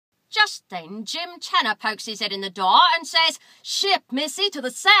Just then Jim Tanner pokes his head in the door and says, "Ship, missy, to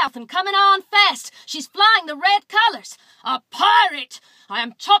the south and coming on fast. She's flying the red colours. A pirate! I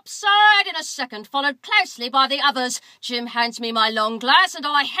am topside in a second, followed closely by the others. Jim hands me my long glass and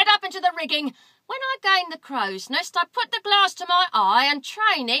I head up into the rigging. When I gain the crow's nest, I put the glass to my eye and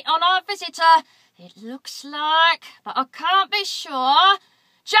train it on our visitor. It looks like, but I can't be sure.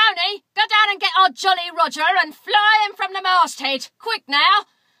 Joni, go down and get our Jolly Roger and fly him from the masthead. Quick now."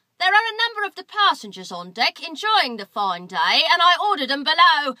 There are a number of the passengers on deck enjoying the fine day, and I ordered them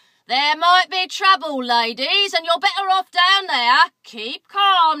below. "There might be trouble, ladies, and you're better off down there. Keep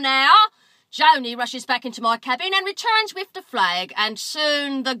calm now." Joni rushes back into my cabin and returns with the flag, and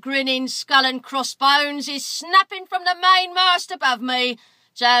soon the grinning skull and crossbones is snapping from the mainmast above me.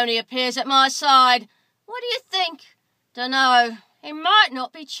 Joni appears at my side. "What do you think?" "Dunno. He might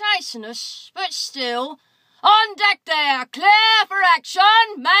not be chasing us, but still." "On deck there! Clear for action!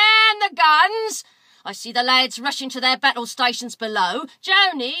 Man the guns!" I see the lads rushing to their battle stations below.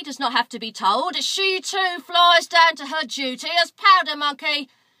 Joni does not have to be told. She too flies down to her duty as powder monkey.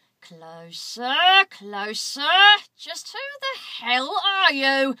 Closer, closer. Just who the hell are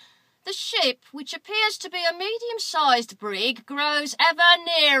you? The ship, which appears to be a medium-sized brig, grows ever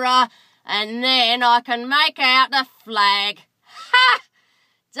nearer, and then I can make out the flag. Ha!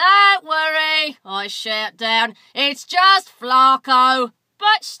 "Don't worry," I shout down. "It's just Flarko.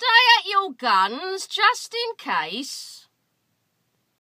 But stay at your guns, just in case."